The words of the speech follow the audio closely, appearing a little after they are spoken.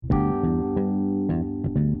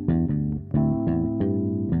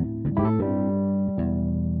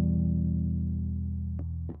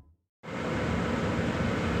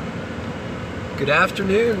Good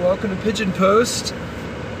afternoon, welcome to Pigeon Post.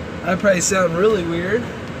 I probably sound really weird.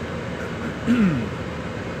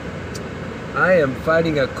 I am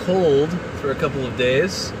fighting a cold for a couple of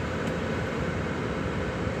days,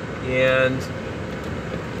 and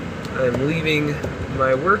I'm leaving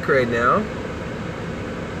my work right now.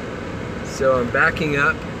 So I'm backing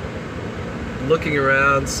up, looking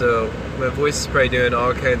around, so my voice is probably doing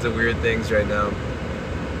all kinds of weird things right now.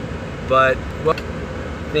 But well,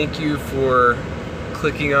 thank you for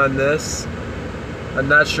clicking on this. I'm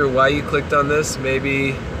not sure why you clicked on this.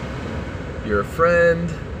 Maybe you're a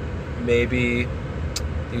friend, maybe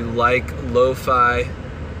you like lo-fi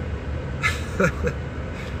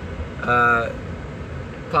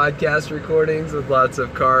podcast recordings with lots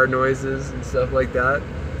of car noises and stuff like that.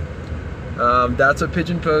 That's what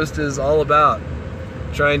Pigeon Post is all about.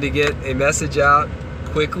 Trying to get a message out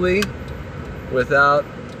quickly without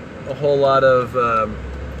a whole lot of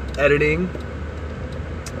editing.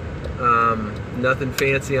 Nothing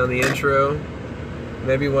fancy on the intro.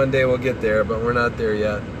 Maybe one day we'll get there, but we're not there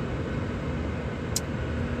yet.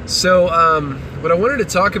 So what I wanted to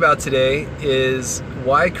talk about today is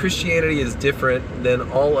why Christianity is different than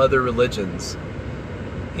all other religions.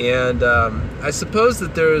 And I suppose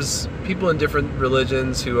that there's people in different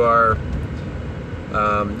religions who are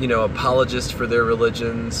apologists for their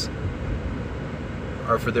religions,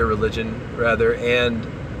 or for their religion rather, and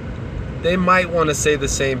they might want to say the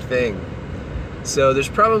same thing. So there's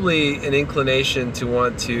probably an inclination to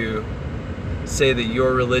want to say that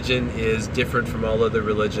your religion is different from all other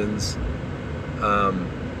religions,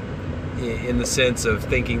 in the sense of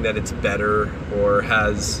thinking that it's better or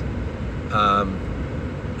has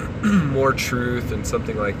more truth and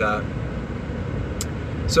something like that.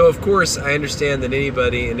 So of course I understand that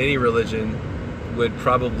anybody in any religion would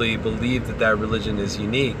probably believe that that religion is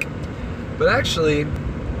unique. But actually,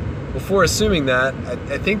 before assuming that,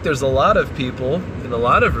 I think there's a lot of people in a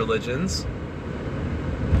lot of religions.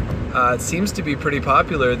 It seems to be pretty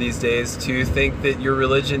popular these days to think that your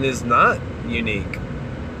religion is not unique.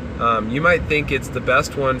 You might think it's the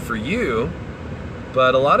best one for you,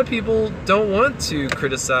 but a lot of people don't want to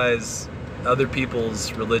criticize other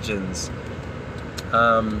people's religions.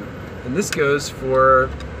 And this goes for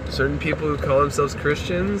certain people who call themselves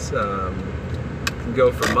Christians. Can go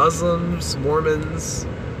for Muslims, Mormons,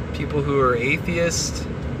 people who are atheists.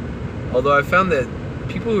 Although I found that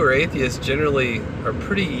people who are atheists generally are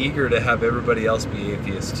pretty eager to have everybody else be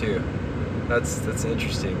atheists too. That's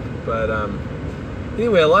interesting. But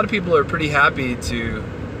anyway, a lot of people are pretty happy to,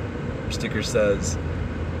 sticker says,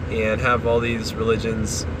 and have all these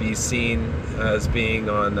religions be seen as being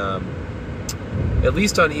on at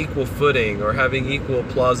least on equal footing or having equal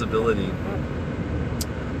plausibility.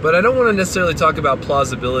 But I don't want to necessarily talk about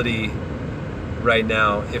plausibility right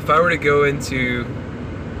now. If I were to go into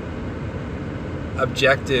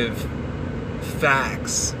objective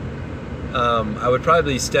facts, I would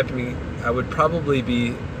probably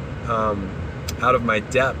be out of my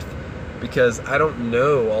depth, because I don't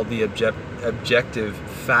know all the objective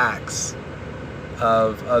facts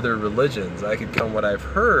of other religions. I could come what I've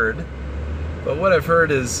heard, but what I've heard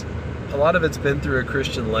is a lot of it's been through a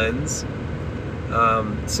Christian lens.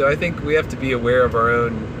 So I think we have to be aware of our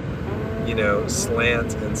own,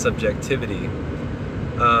 slant and subjectivity.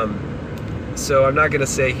 So I'm not going to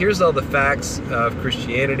say, here's all the facts of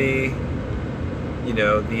Christianity,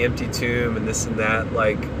 the empty tomb and this and that,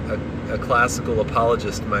 like a classical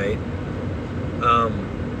apologist might.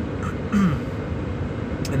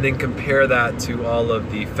 And then compare that to all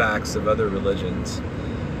of the facts of other religions.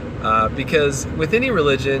 Because with any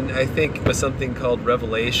religion, I think with something called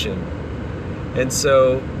revelation. And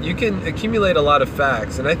so you can accumulate a lot of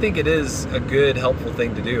facts, and I think it is a good, helpful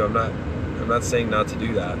thing to do. I'm not saying not to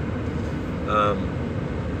do that.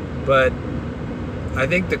 But I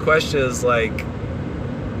think the question is, like,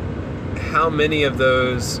 how many of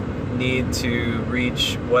those need to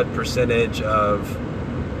reach what percentage of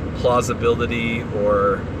plausibility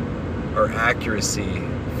or accuracy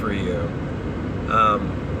for you?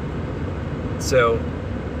 So,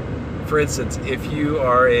 for instance, if you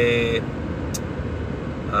are a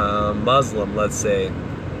Muslim, let's say,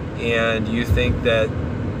 and you think that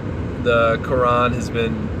the Quran has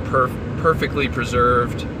been perfectly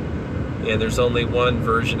preserved and there's only one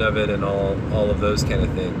version of it and all of those kind of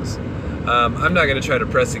things. I'm not going to try to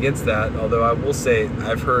press against that, although I will say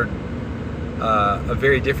I've heard a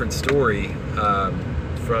very different story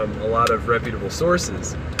from a lot of reputable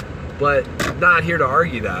sources, but not here to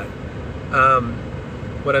argue that.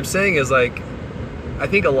 What I'm saying is, like, I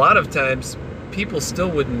think a lot of times people still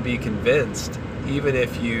wouldn't be convinced even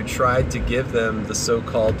if you tried to give them the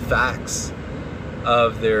so-called facts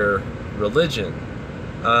of their religion.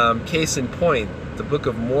 Case in point, the Book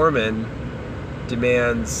of Mormon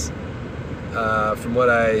demands, from what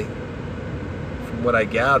I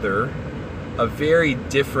gather, a very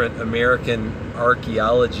different American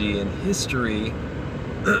archaeology and history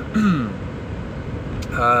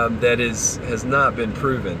that has not been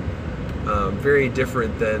proven. Very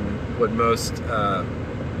different than what most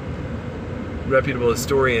reputable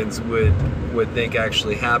historians would think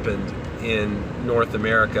actually happened in North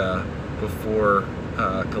America before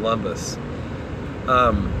Columbus.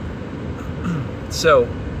 So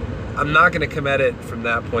I'm not going to come at it from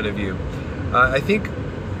that point of view. I think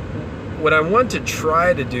what I want to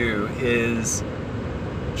try to do is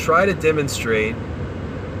try to demonstrate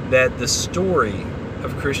that the story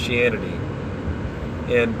of Christianity,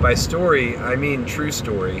 and by story I mean true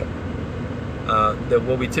story, that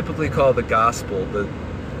what we typically call the gospel,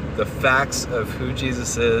 the facts of who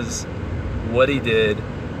Jesus is, what he did,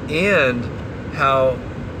 and how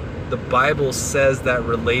the Bible says that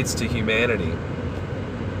relates to humanity.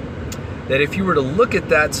 That if you were to look at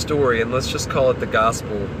that story, and let's just call it the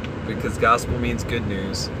gospel, because gospel means good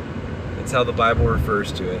news, it's how the Bible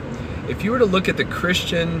refers to it. If you were to look at the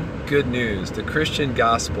Christian good news, the Christian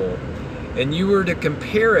gospel, and you were to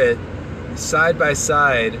compare it side by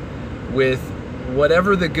side with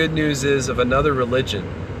whatever the good news is of another religion,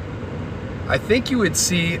 I think you would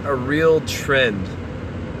see a real trend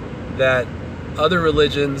that other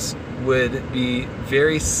religions would be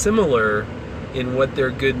very similar in what their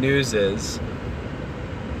good news is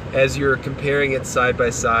as you're comparing it side by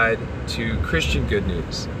side to Christian good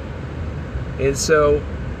news. And so,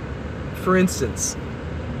 for instance,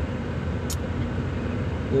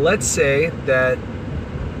 let's say that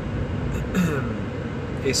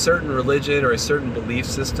a certain religion or a certain belief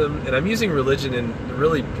system, and I'm using religion in a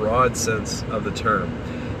really broad sense of the term.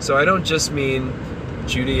 So I don't just mean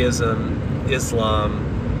Judaism, Islam,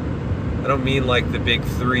 I don't mean like the big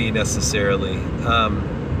three necessarily.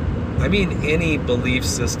 I mean any belief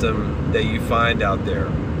system that you find out there.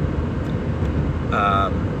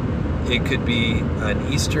 It could be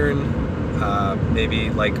an Eastern,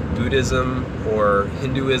 maybe like Buddhism or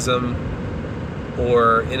Hinduism,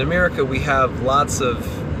 or in America we have lots of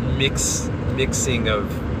mixing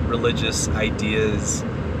of religious ideas.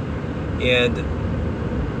 And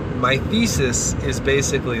my thesis is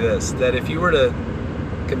basically this, that if you were to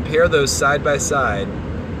compare those side by side,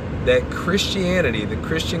 that Christianity, the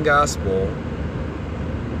Christian gospel,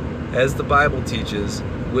 as the Bible teaches,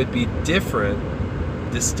 would be different,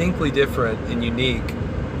 distinctly different and unique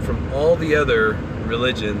from all the other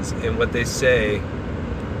religions in what they say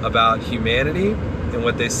about humanity and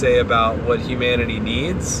what they say about what humanity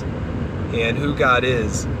needs and who God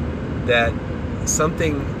is. That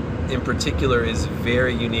something in particular is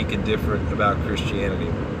very unique and different about Christianity.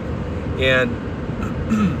 And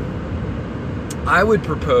I would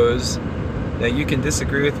propose, now you can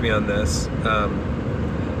disagree with me on this,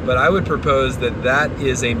 but I would propose that that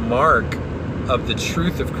is a mark of the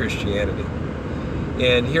truth of Christianity.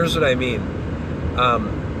 And here's what I mean.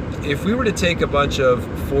 If we were to take a bunch of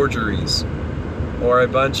forgeries or a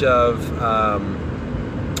bunch of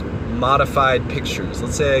modified pictures,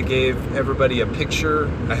 let's say I gave everybody a picture,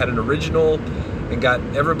 I had an original, and got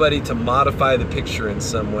everybody to modify the picture in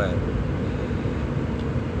some way,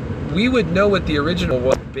 we would know what the original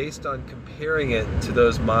was based on comparing it to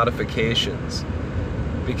those modifications,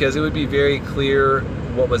 because it would be very clear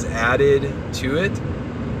what was added to it.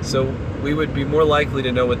 So we would be more likely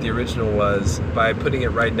to know what the original was by putting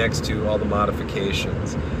it right next to all the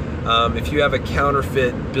modifications. If you have a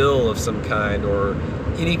counterfeit bill of some kind or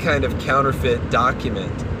any kind of counterfeit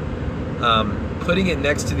document, putting it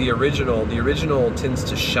next to the original tends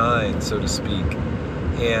to shine, so to speak,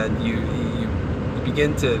 and you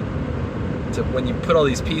begin to when you put all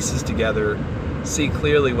these pieces together, see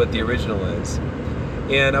clearly what the original is.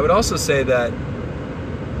 And I would also say that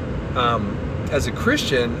as a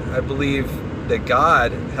Christian, I believe that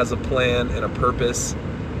God has a plan and a purpose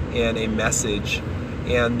and a message,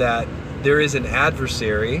 and that there is an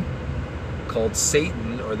adversary called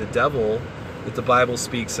Satan, or the devil, that the Bible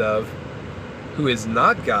speaks of, who is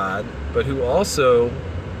not God, but who also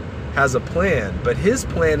has a plan. But his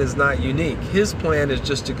plan is not unique. His plan is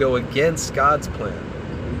just to go against God's plan.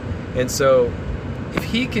 And so if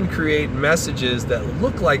he can create messages that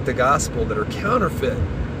look like the gospel, that are counterfeit,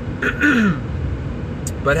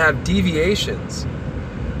 but have deviations,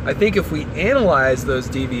 I think if we analyze those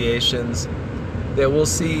deviations, that we'll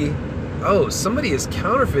see, oh, somebody is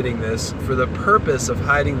counterfeiting this for the purpose of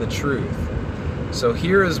hiding the truth. So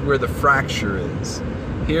here is where the fracture is.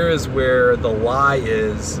 Here is where the lie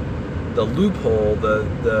is loophole,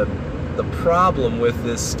 the problem with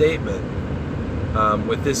this statement,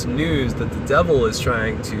 with this news that the devil is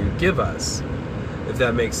trying to give us, if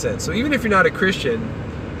that makes sense. So even if you're not a Christian,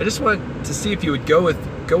 I just want to see if you would go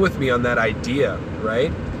with me on that idea,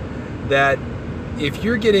 right? That if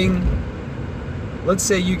you're getting, let's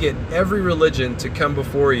say you get every religion to come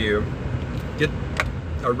before you, get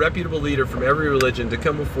a reputable leader from every religion to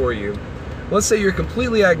come before you. Let's say you're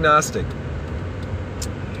completely agnostic,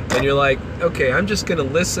 and you're like, okay, I'm just going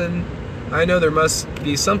to listen. I know there must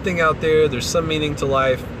be something out there. There's some meaning to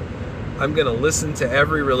life. I'm going to listen to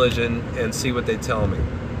every religion and see what they tell me.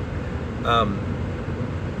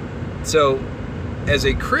 So, as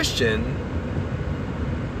a Christian,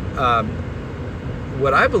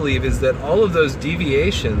 what I believe is that all of those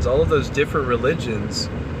deviations, all of those different religions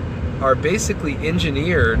are basically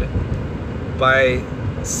engineered by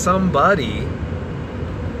somebody,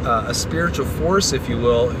 a spiritual force, if you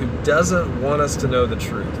will, who doesn't want us to know the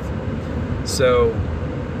truth. So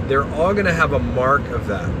they're all going to have a mark of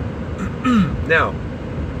that. Now,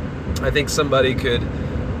 I think somebody could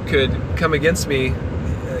come against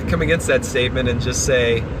that statement and just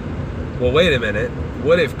say, well, wait a minute,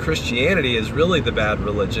 what if Christianity is really the bad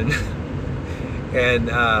religion and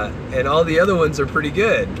all the other ones are pretty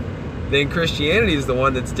good? Then Christianity is the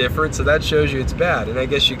one that's different, so that shows you it's bad. And I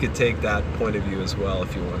guess you could take that point of view as well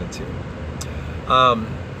if you wanted to.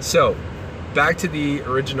 So, back to the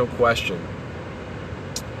original question.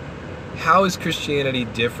 How is Christianity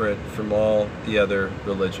different from all the other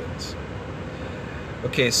religions?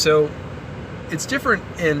 Okay, so it's different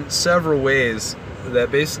in several ways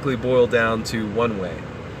that basically boil down to one way.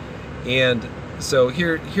 And so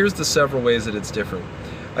here's the several ways that it's different.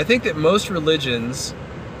 I think that most religions,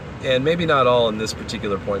 and maybe not all in this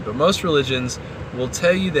particular point, but most religions will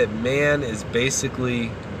tell you that man is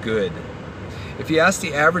basically good. If you ask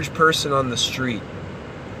the average person on the street,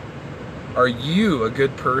 are you a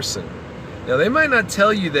good person? Now, they might not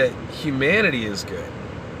tell you that humanity is good,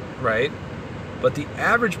 right? But the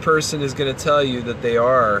average person is going to tell you that they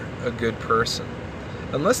are a good person.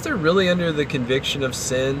 Unless they're really under the conviction of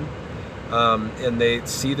sin, and they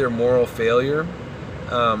see their moral failure,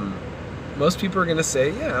 most people are going to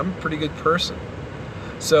say, yeah, I'm a pretty good person.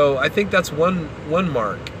 So I think that's one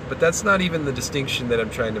mark, but that's not even the distinction that I'm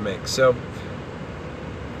trying to make. So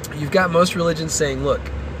you've got most religions saying, look,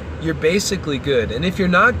 you're basically good. And if you're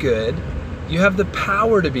not good, you have the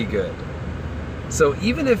power to be good. So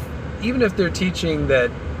even if they're teaching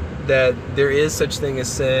that there is such thing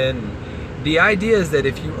as sin, the idea is that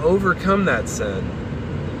if you overcome that sin,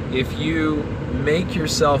 if you make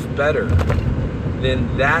yourself better,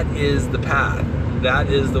 then that is the path. That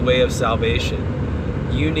is the way of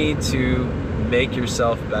salvation. You need to make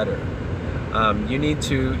yourself better. You need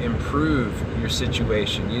to improve your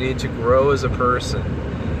situation. You need to grow as a person.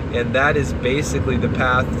 And that is basically the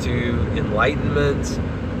path to enlightenment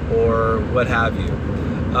or what have you.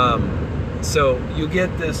 So you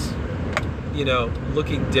get this,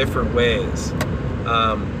 looking different ways.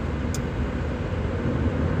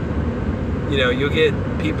 You'll get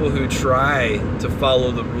people who try to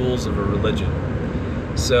follow the rules of a religion.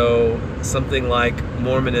 So something like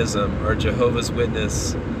Mormonism or Jehovah's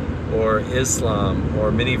Witness or Islam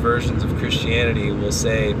or many versions of Christianity will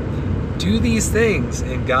say, do these things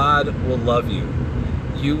and God will love you.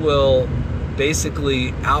 You will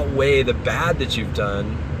basically outweigh the bad that you've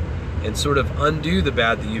done and sort of undo the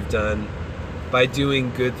bad that you've done by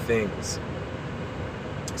doing good things.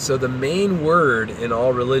 So the main word in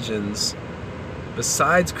all religions,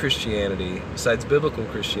 besides Christianity, besides biblical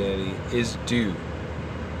Christianity, is do.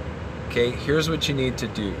 Okay, here's what you need to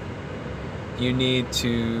do. You need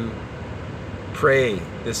to pray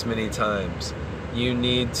this many times. You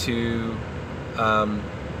need to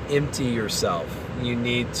empty yourself. You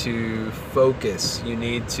need to focus. You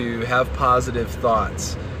need to have positive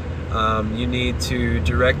thoughts. You need to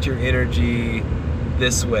direct your energy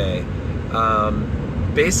this way.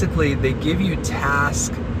 Basically, they give you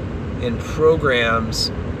tasks and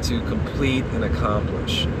programs to complete and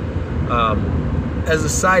accomplish. As a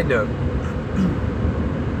side note,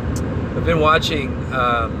 I've been watching,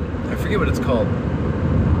 I forget what it's called,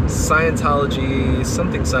 Scientology,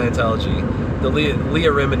 the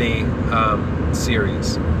Leah Remini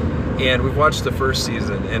series. And we've watched the first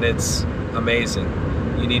season, and it's amazing.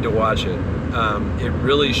 You need to watch it. It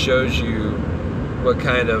really shows you what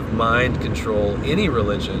kind of mind control any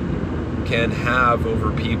religion can have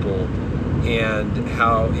over people and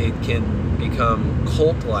how it can become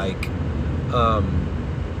cult-like.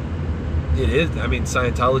 It is,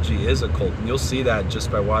 Scientology is a cult, and you'll see that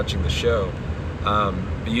just by watching the show.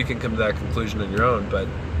 But you can come to that conclusion on your own. But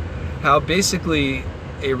how basically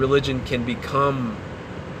a religion can become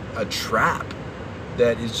a trap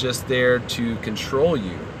that is just there to control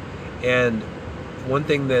you. And one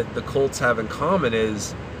thing that the cults have in common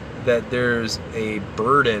is that there's a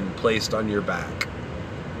burden placed on your back,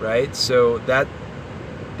 right? So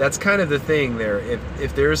that's kind of the thing there.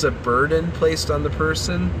 If there's a burden placed on the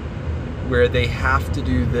person where they have to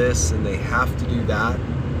do this and they have to do that,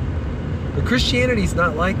 but Christianity's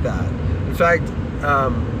not like that. In fact,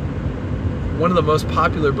 one of the most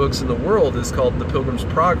popular books in the world is called The Pilgrim's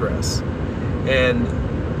Progress. And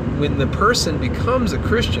when the person becomes a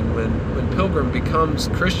Christian, when Pilgrim becomes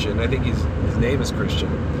Christian, I think his name is Christian,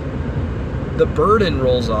 the burden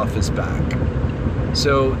rolls off his back.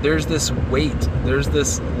 So there's this weight, there's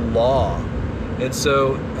this law. And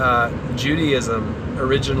so Judaism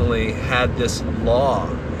originally had this law,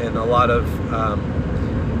 and a lot of,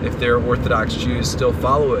 if they're Orthodox Jews, still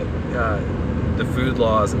follow it, the food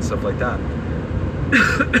laws and stuff like that.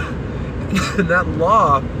 And that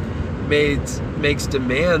law makes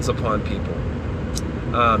demands upon people.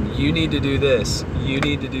 You need to do this, you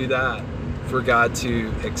need to do that for God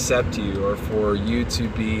to accept you, or for you to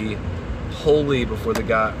be holy before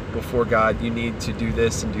God, you need to do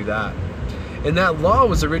this and do that. And that law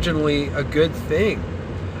was originally a good thing,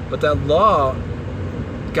 but that law,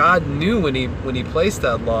 God knew when he placed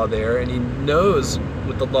that law there, and he knows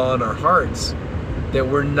with the law in our hearts that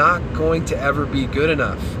we're not going to ever be good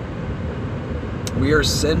enough. We are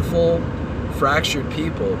sinful, fractured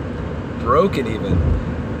people, broken even.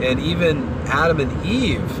 And even Adam and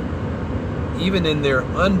Eve, even in their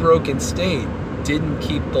unbroken state, didn't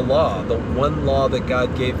keep the law, the one law that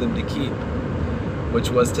God gave them to keep, which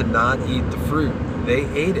was to not eat the fruit. They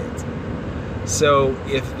ate it. So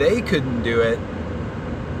if they couldn't do it,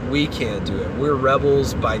 we can't do it. We're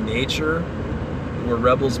rebels by nature. We're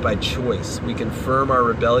rebels by choice. We confirm our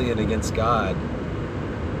rebellion against God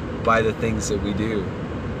by the things that we do.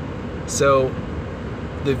 So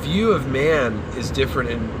the view of man is different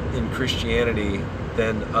in Christianity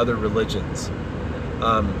than other religions.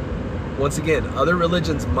 Once again, other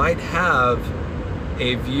religions might have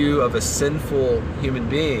a view of a sinful human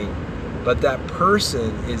being, but that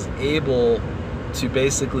person is able to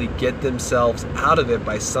basically get themselves out of it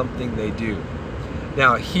by something they do.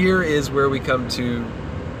 Now, here is where we come to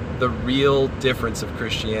the real difference of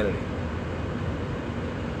Christianity.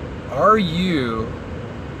 Are you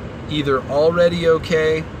either already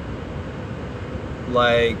okay,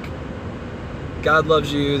 like God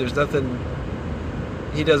loves you, there's nothing,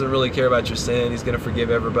 he doesn't really care about your sin, he's going to forgive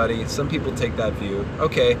everybody. Some people take that view.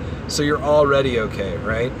 Okay, so you're already okay,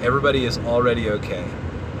 right? Everybody is already okay.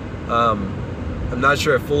 I'm not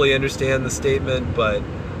sure I fully understand the statement, but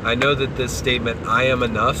I know that this statement, I am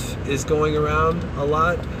enough, is going around a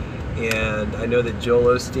lot. And I know that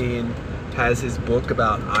Joel Osteen has his book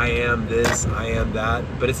about I am this, I am that,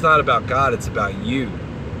 but it's not about God, it's about you,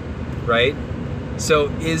 right? So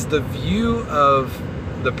is the view of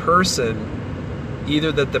the person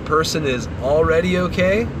either that the person is already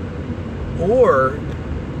okay, or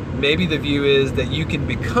maybe the view is that you can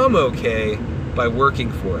become okay by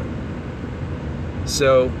working for it?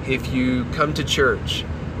 So if you come to church,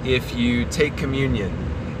 if you take communion,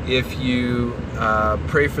 if you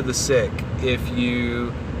pray for the sick, if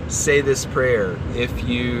you say this prayer, if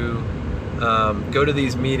you go to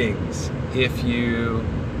these meetings, if you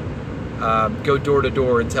go door to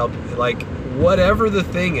door and tell, like, whatever the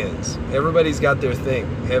thing is, everybody's got their thing.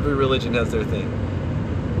 Every religion has their thing.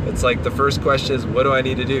 It's like the first question is, what do I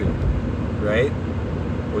need to do? Right?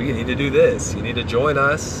 Well, you need to do this. You need to join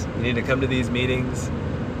us. You need to come to these meetings,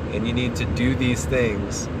 and you need to do these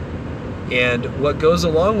things. And what goes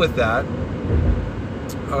along with that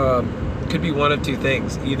could be one of two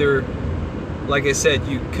things. Either, like I said,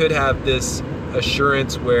 you could have this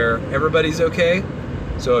assurance where everybody's okay.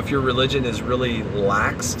 So if your religion is really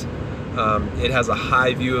laxed, it has a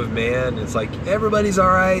high view of man. It's like, everybody's all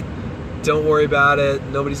right. Don't worry about it.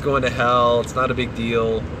 Nobody's going to hell. It's not a big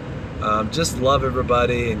deal. Just love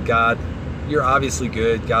everybody, and God, you're obviously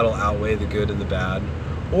good. God will outweigh the good and the bad.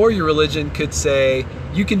 Or your religion could say,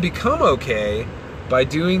 you can become okay by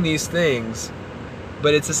doing these things,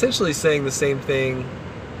 but it's essentially saying the same thing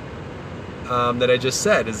that I just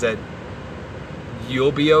said, is that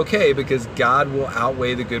you'll be okay because God will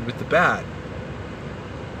outweigh the good with the bad.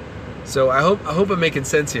 So I hope I'm making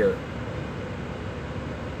sense here.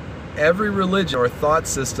 Every religion or thought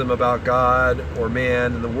system about God or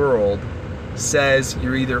man in the world says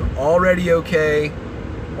you're either already okay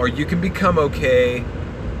or you can become okay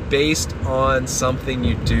based on something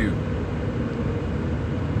you do.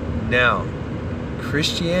 Now,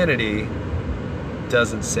 Christianity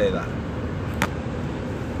doesn't say that.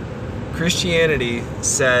 Christianity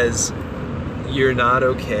says you're not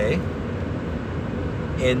okay,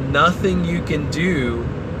 and nothing you can do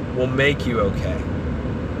will make you okay.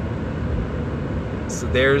 So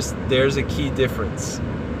there's a key difference.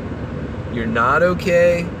 You're not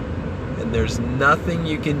okay, and there's nothing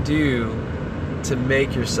you can do to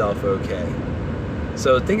make yourself okay.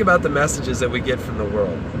 So think about the messages that we get from the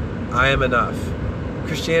world. I am enough.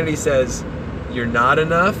 Christianity says you're not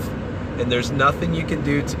enough, and there's nothing you can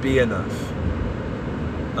do to be enough.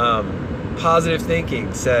 Positive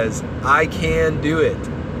thinking says I can do it.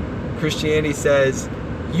 Christianity says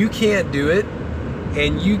you can't do it,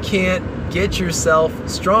 and you can't get yourself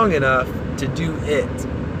strong enough to do it.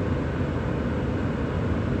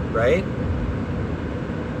 Right?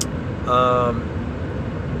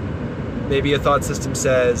 Maybe a thought system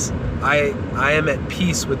says, I am at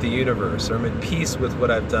peace with the universe, or I'm at peace with what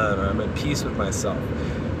I've done, or I'm at peace with myself.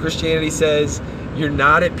 Christianity says you're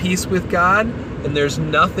not at peace with God, and there's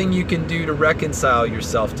nothing you can do to reconcile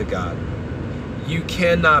yourself to God. You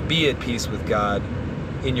cannot be at peace with God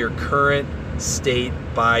in your current state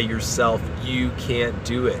by yourself. You can't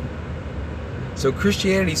do it. So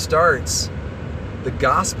Christianity starts, the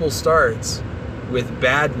gospel starts with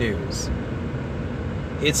bad news.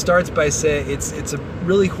 It starts by saying, it's a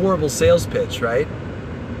really horrible sales pitch, right?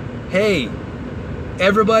 Hey,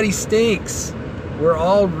 everybody stinks. We're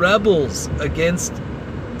all rebels against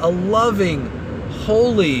a loving,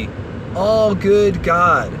 holy, all good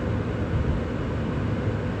God.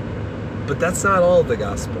 But that's not all of the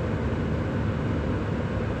gospel.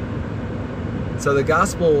 So the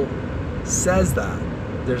gospel says that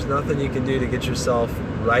there's nothing you can do to get yourself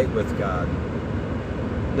right with God.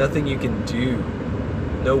 Nothing you can do.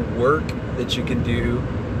 No work that you can do.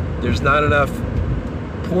 There's not enough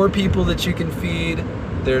poor people that you can feed.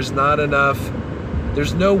 There's not enough.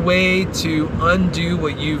 There's no way to undo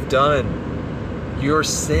what you've done. Your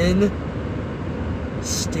sin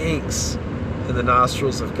stinks in the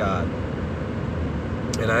nostrils of God.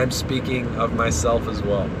 And I'm speaking of myself as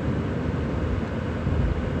well.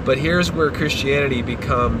 But here's where Christianity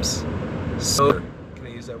becomes so... Can I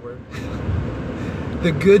use that word?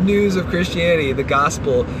 The good news of Christianity, the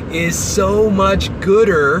gospel, is so much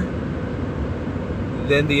gooder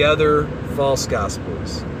than the other false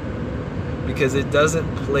gospels, because it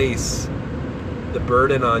doesn't place the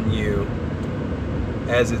burden on you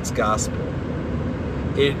as its gospel.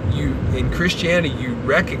 In Christianity, you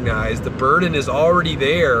recognize the burden is already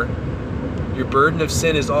there. Your burden of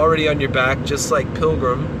sin is already on your back, just like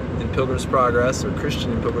Pilgrim in Pilgrim's Progress, or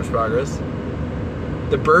Christian in Pilgrim's Progress.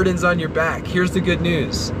 The burden's on your back. Here's the good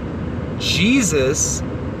news. Jesus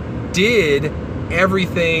did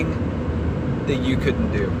everything that you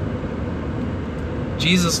couldn't do.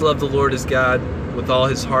 Jesus loved the Lord his God with all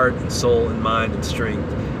his heart and soul and mind and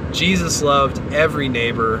strength. Jesus loved every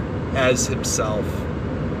neighbor as himself.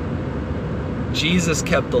 Jesus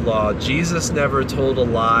kept the law. Jesus never told a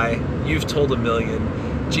lie. You've told a million.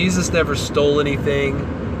 Jesus never stole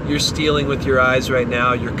anything. You're stealing with your eyes right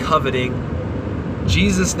now. You're coveting.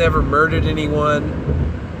 Jesus never murdered anyone.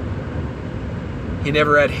 He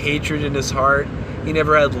never had hatred in his heart. He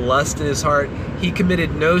never had lust in his heart. He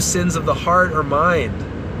committed no sins of the heart or mind.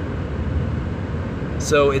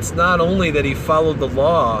 So it's not only that he followed the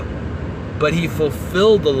law, but he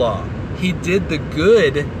fulfilled the law. He did the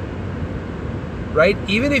good, right?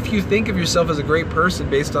 Even if you think of yourself as a great person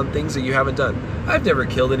based on things that you haven't done. I've never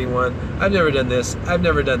killed anyone. I've never done this. I've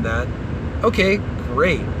never done that. Okay,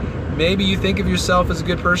 great. Maybe you think of yourself as a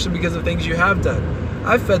good person because of things you have done.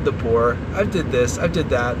 I've fed the poor. I've did this. I've did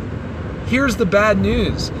that. Here's the bad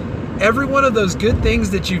news. Every one of those good things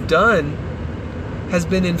that you've done has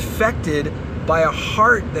been infected by a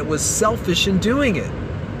heart that was selfish in doing it.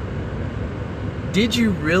 Did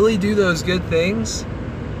you really do those good things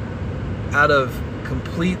out of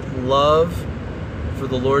complete love for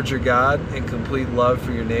the Lord your God and complete love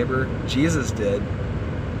for your neighbor? Jesus did.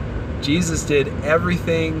 Jesus did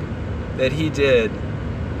everything that he did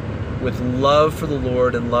with love for the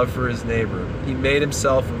Lord and love for his neighbor. He made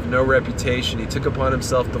himself of no reputation. He took upon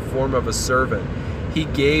himself the form of a servant. He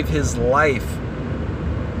gave his life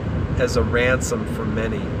as a ransom for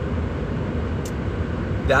many.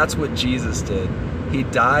 That's what Jesus did. He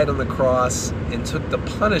died on the cross and took the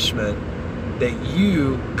punishment that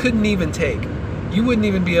you couldn't even take. You wouldn't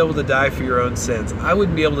even be able to die for your own sins. I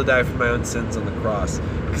wouldn't be able to die for my own sins on the cross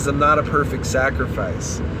because I'm not a perfect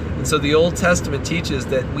sacrifice. And so the Old Testament teaches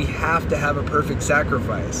that we have to have a perfect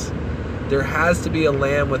sacrifice. There has to be a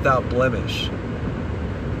lamb without blemish.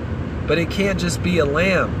 But it can't just be a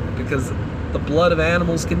lamb, because the blood of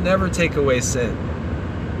animals can never take away sin.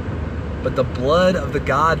 But the blood of the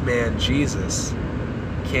God-man, Jesus,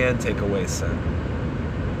 can take away sin.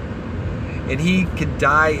 And he can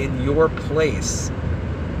die in your place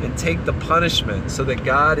and take the punishment so that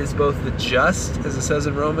God is both the just, as it says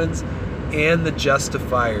in Romans, and the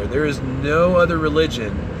justifier. There is no other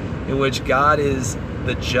religion in which God is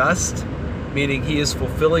the just, meaning he is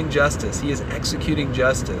fulfilling justice. He is executing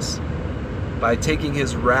justice by taking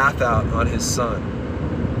his wrath out on his son.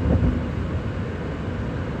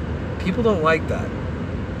 People don't like that.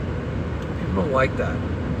 People don't like that.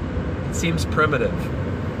 It seems primitive.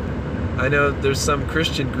 I know there's some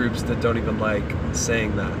Christian groups that don't even like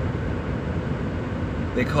saying that.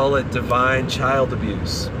 They call it divine child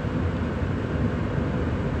abuse.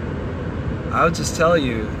 I would just tell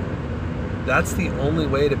you, that's the only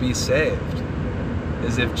way to be saved,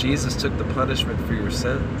 is if Jesus took the punishment for your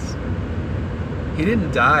sins. He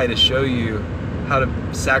didn't die to show you how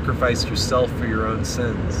to sacrifice yourself for your own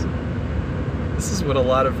sins. This is what a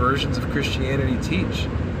lot of versions of Christianity teach,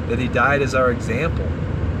 that he died as our example.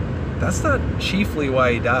 That's not chiefly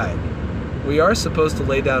why he died. We are supposed to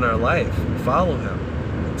lay down our life and follow him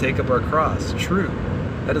and take up our cross. True.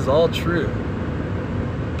 That is all true.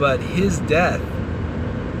 But his death,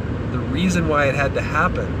 the reason why it had to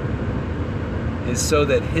happen, is so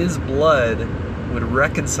that his blood would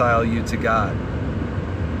reconcile you to God.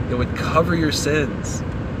 It would cover your sins.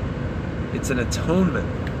 It's an atonement.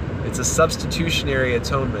 It's a substitutionary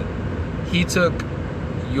atonement. He took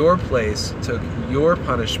your place, took your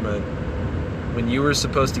punishment when you were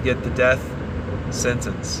supposed to get the death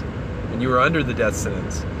sentence, when you were under the death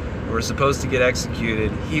sentence and were supposed to get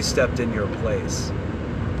executed. He stepped in your place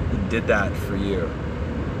and did that for you.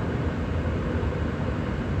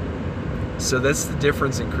 So that's the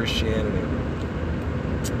difference in Christianity.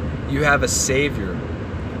 You have a Savior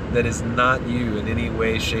that is not you in any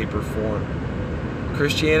way, shape, or form.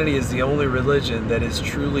 Christianity is the only religion that is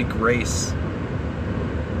truly grace.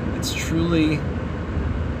 It's truly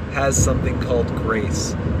has something called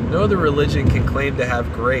grace. No other religion can claim to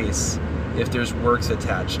have grace if there's works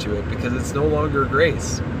attached to it, because it's no longer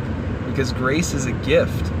grace. Because grace is a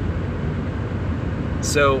gift.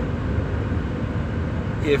 So,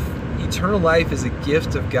 if eternal life is a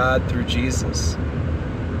gift of God through Jesus,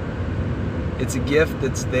 it's a gift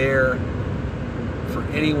that's there for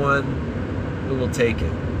anyone who will take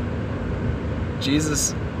it.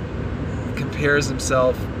 Jesus compares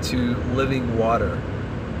himself to living water.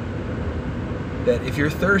 That if you're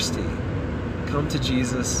thirsty, come to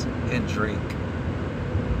Jesus and drink.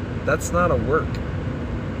 That's not a work.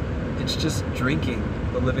 It's just drinking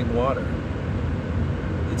the living water.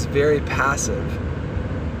 It's very passive.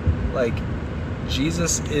 Like,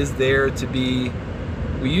 Jesus is there to be,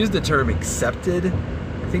 we use the term accepted.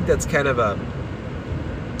 I think that's kind of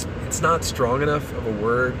it's not strong enough of a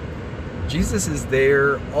word. Jesus is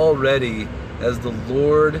there already as the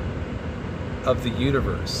Lord of the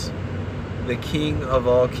universe, the King of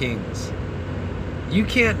all kings. You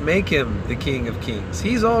can't make him the King of kings.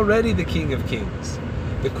 He's already the King of kings.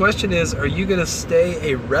 The question is, are you going to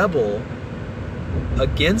stay a rebel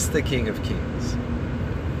against the King of kings?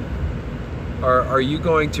 Or are you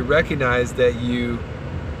going to recognize that you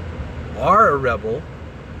are a rebel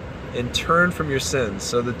and turn from your sins?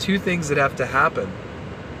 So the two things that have to happen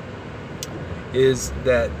is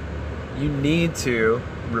that you need to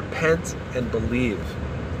repent and believe.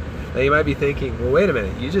 Now you might be thinking, well, wait a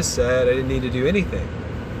minute, you just said I didn't need to do anything.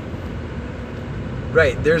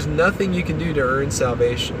 Right, there's nothing you can do to earn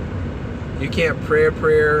salvation. You can't pray a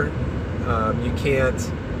prayer, you can't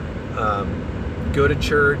go to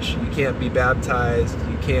church, you can't be baptized,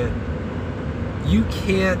 you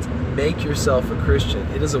can't make yourself a Christian.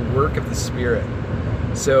 It is a work of the Spirit.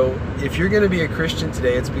 So if you're going to be a Christian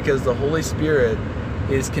today, it's because the Holy Spirit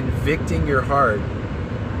is convicting your heart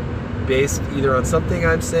based either on something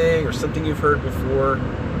I'm saying or something you've heard before.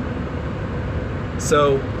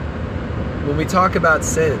 So when we talk about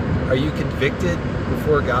sin, are you convicted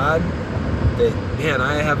before God that, man,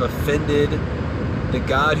 I have offended the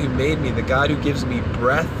God who made me, the God who gives me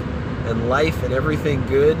breath and life and everything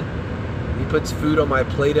good? He puts food on my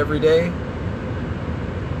plate every day.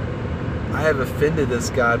 I have offended this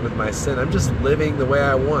God with my sin. I'm just living the way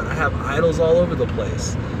I want. I have idols all over the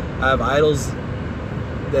place. I have idols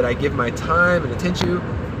that I give my time and attention to.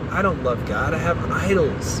 I don't love God. I have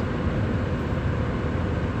idols.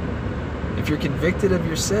 If you're convicted of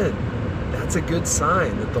your sin, that's a good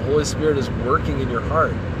sign that the Holy Spirit is working in your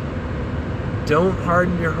heart. Don't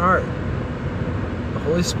harden your heart. The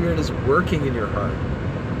Holy Spirit is working in your heart.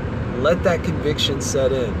 Let that conviction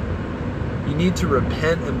set in. You need to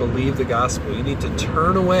repent and believe the gospel. You need to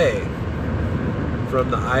turn away from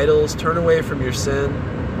the idols, turn away from your sin,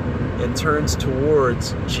 and turns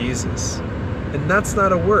towards Jesus. And that's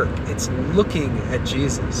not a work, it's looking at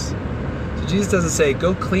Jesus. So Jesus doesn't say,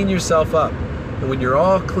 go clean yourself up. And when you're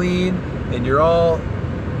all clean and you're all,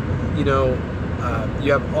 you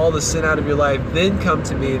have all the sin out of your life, then come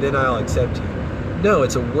to me, then I'll accept you. No,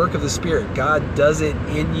 it's a work of the Spirit. God does it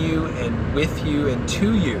in you and with you and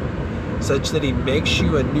to you, such that he makes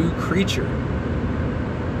you a new creature.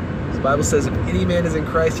 The Bible says if any man is in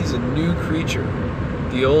Christ, he's a new creature.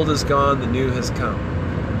 The old is gone, the new has come.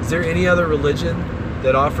 Is there any other religion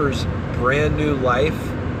that offers brand new life?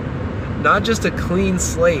 Not just a clean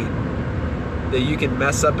slate that you can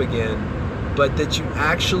mess up again, but that you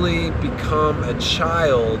actually become a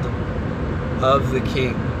child of the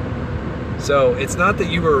King. So it's not that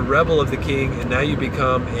you were a rebel of the King and now you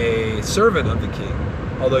become a servant of the King,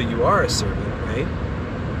 although you are a servant, right?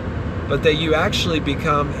 But that you actually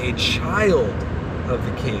become a child of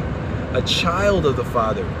the King, a child of the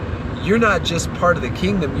Father. You're not just part of the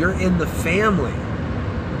kingdom, you're in the family.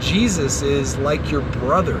 Jesus is like your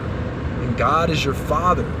brother, and God is your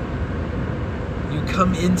Father. You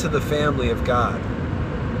come into the family of God.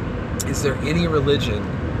 Is there any religion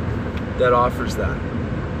that offers that?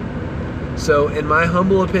 So in my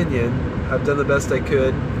humble opinion, I've done the best I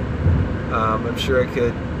could. I'm sure I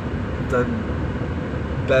could have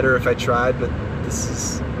done better if I tried, but this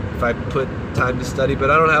is if I put time to study, but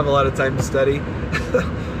I don't have a lot of time to study.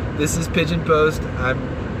 This is Pigeon Post. I'm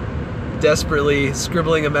desperately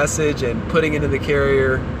scribbling a message and putting it in the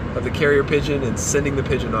carrier of the carrier pigeon and sending the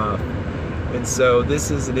pigeon off. And so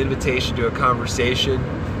this is an invitation to a conversation.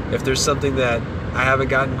 If there's something that I haven't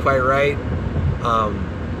gotten quite right,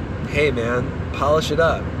 hey man, polish it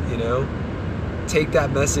up, take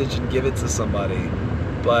that message and give it to somebody.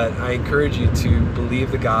 But I encourage you to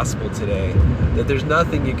believe the gospel today, that there's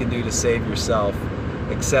nothing you can do to save yourself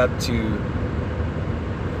except to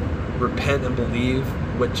repent and believe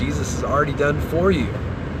what Jesus has already done for you.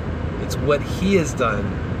 It's what he has done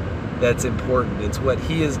that's important. It's what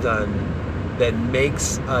he has done that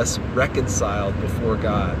makes us reconciled before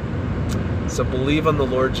God. So believe on the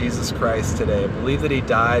Lord Jesus Christ today. Believe that he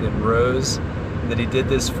died and rose, and that he did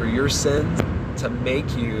this for your sins to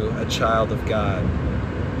make you a child of God.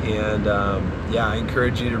 And I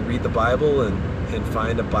encourage you to read the Bible and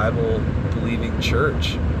find a Bible-believing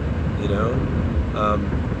church.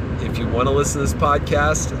 If you want to listen to this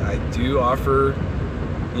podcast, I do offer,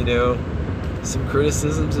 some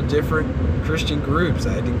criticisms of different Christian groups.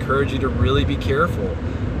 I'd encourage you to really be careful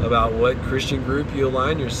about what Christian group you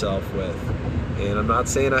align yourself with. And I'm not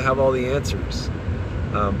saying I have all the answers,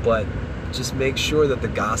 but just make sure that the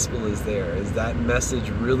gospel is there. Is that message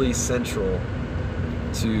really central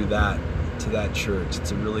to that church?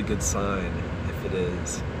 It's a really good sign if it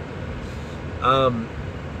is.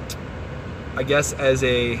 I guess as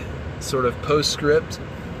a sort of postscript,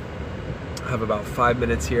 I have about 5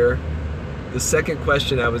 minutes here. The second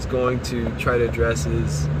question I was going to try to address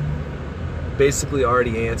is basically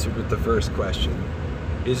already answered with the first question.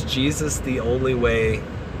 Is Jesus the only way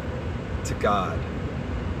to God?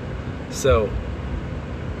 So,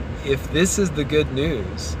 if this is the good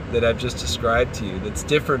news that I've just described to you, that's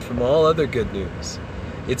different from all other good news,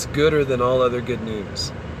 it's gooder than all other good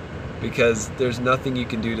news, because there's nothing you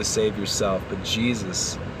can do to save yourself but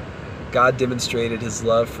Jesus. God demonstrated his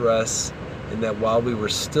love for us in that while we were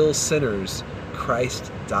still sinners,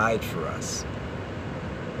 Christ died for us.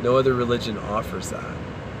 No other religion offers that.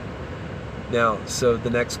 Now, so the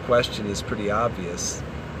next question is pretty obvious,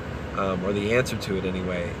 or the answer to it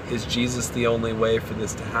anyway. Is Jesus the only way for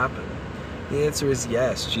this to happen? The answer is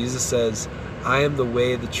yes. Jesus says, I am the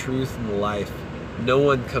way, the truth, and the life. No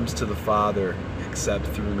one comes to the Father except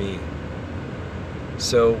through me.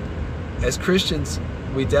 So, as Christians,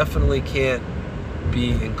 we definitely can't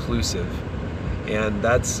be inclusive. And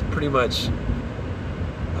that's pretty much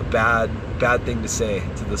a bad thing to say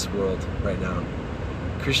to this world right now.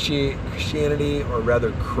 Christianity, or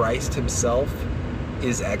rather Christ himself,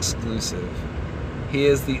 is exclusive. He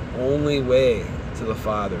is the only way to the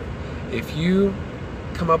Father. If you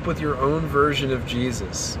come up with your own version of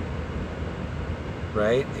Jesus,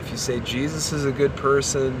 right? If you say Jesus is a good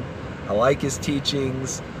person, I like his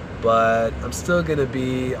teachings, but I'm still going to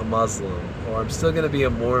be a Muslim, or I'm still going to be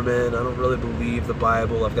a Mormon, I don't really believe the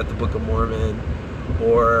Bible, I've got the Book of Mormon,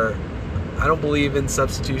 or I don't believe in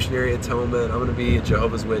substitutionary atonement, I'm going to be a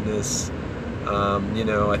Jehovah's Witness,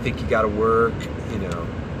 I think you got to work,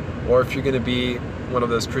 or if you're going to be one of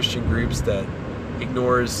those Christian groups that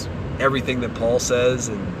ignores everything that Paul says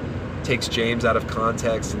and takes James out of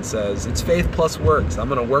context and says, it's faith plus works, I'm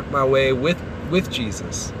going to work my way with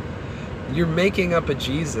Jesus. You're making up a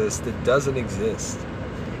Jesus that doesn't exist.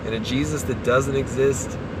 And a Jesus that doesn't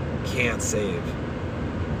exist can't save.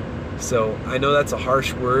 So I know that's a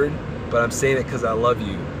harsh word, but I'm saying it because I love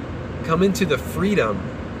you. Come into the freedom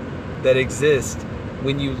that exists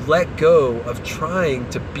when you let go of trying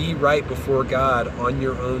to be right before God on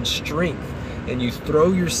your own strength, and you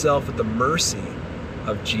throw yourself at the mercy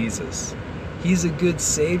of Jesus. He's a good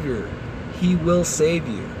Savior. He will save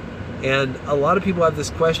you. And a lot of people have this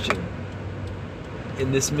question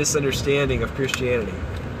in this misunderstanding of Christianity.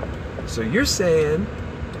 So you're saying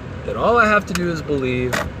that all I have to do is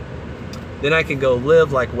believe, then I can go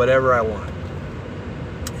live like whatever I want.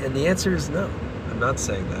 And the answer is no. I'm not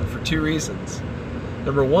saying that for two reasons.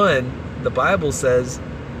 Number one, the Bible says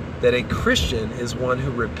that a Christian is one who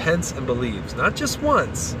repents and believes, not just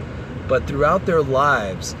once, but throughout their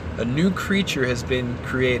lives. A new creature has been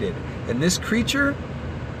created. And this creature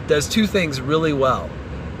does two things really well.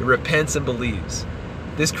 It repents and believes.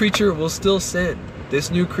 This creature will still sin. This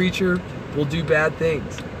new creature will do bad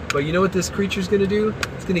things. But you know what this creature is going to do?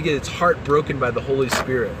 It's going to get its heart broken by the Holy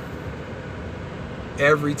Spirit.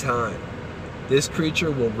 Every time. This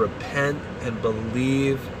creature will repent and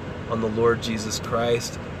believe on the Lord Jesus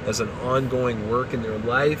Christ as an ongoing work in their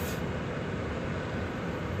life.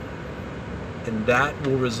 And that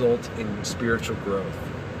will result in spiritual growth.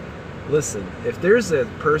 Listen, if there's a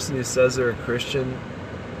person who says they're a Christian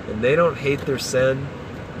and they don't hate their sin,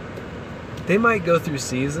 they might go through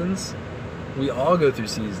seasons. We all go through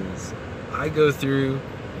seasons. I go through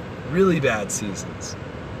really bad seasons.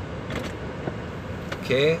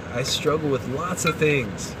 Okay? I struggle with lots of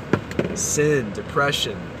things. Sin,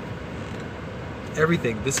 depression,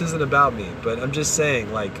 everything. This isn't about me, but I'm just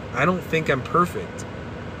saying, like, I don't think I'm perfect.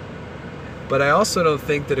 But I also don't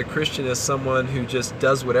think that a Christian is someone who just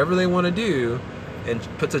does whatever they want to do and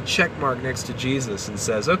puts a check mark next to Jesus and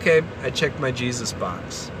says, okay, I checked my Jesus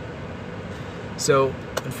box. So,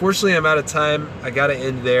 unfortunately, I'm out of time. I got to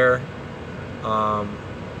end there.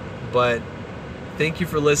 But thank you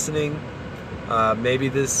for listening. Maybe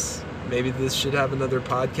this should have another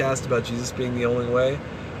podcast about Jesus being the only way.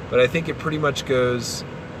 But I think it pretty much goes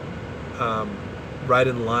right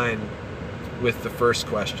in line with the first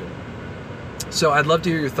question. So I'd love to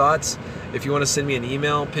hear your thoughts. If you want to send me an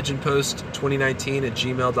email,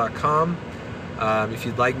 pigeonpost2019@gmail.com. If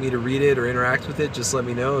you'd like me to read it or interact with it, just let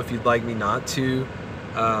me know. If you'd like me not to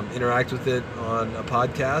interact with it on a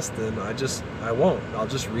podcast, then I won't. I'll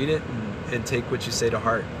just read it and take what you say to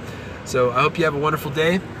heart. So I hope you have a wonderful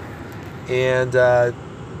day, and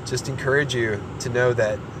just encourage you to know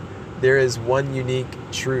that there is one unique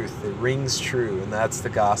truth. It rings true, and that's the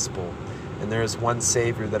gospel. And there is one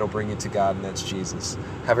Savior that'll bring you to God, and that's Jesus.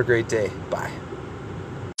 Have a great day. Bye.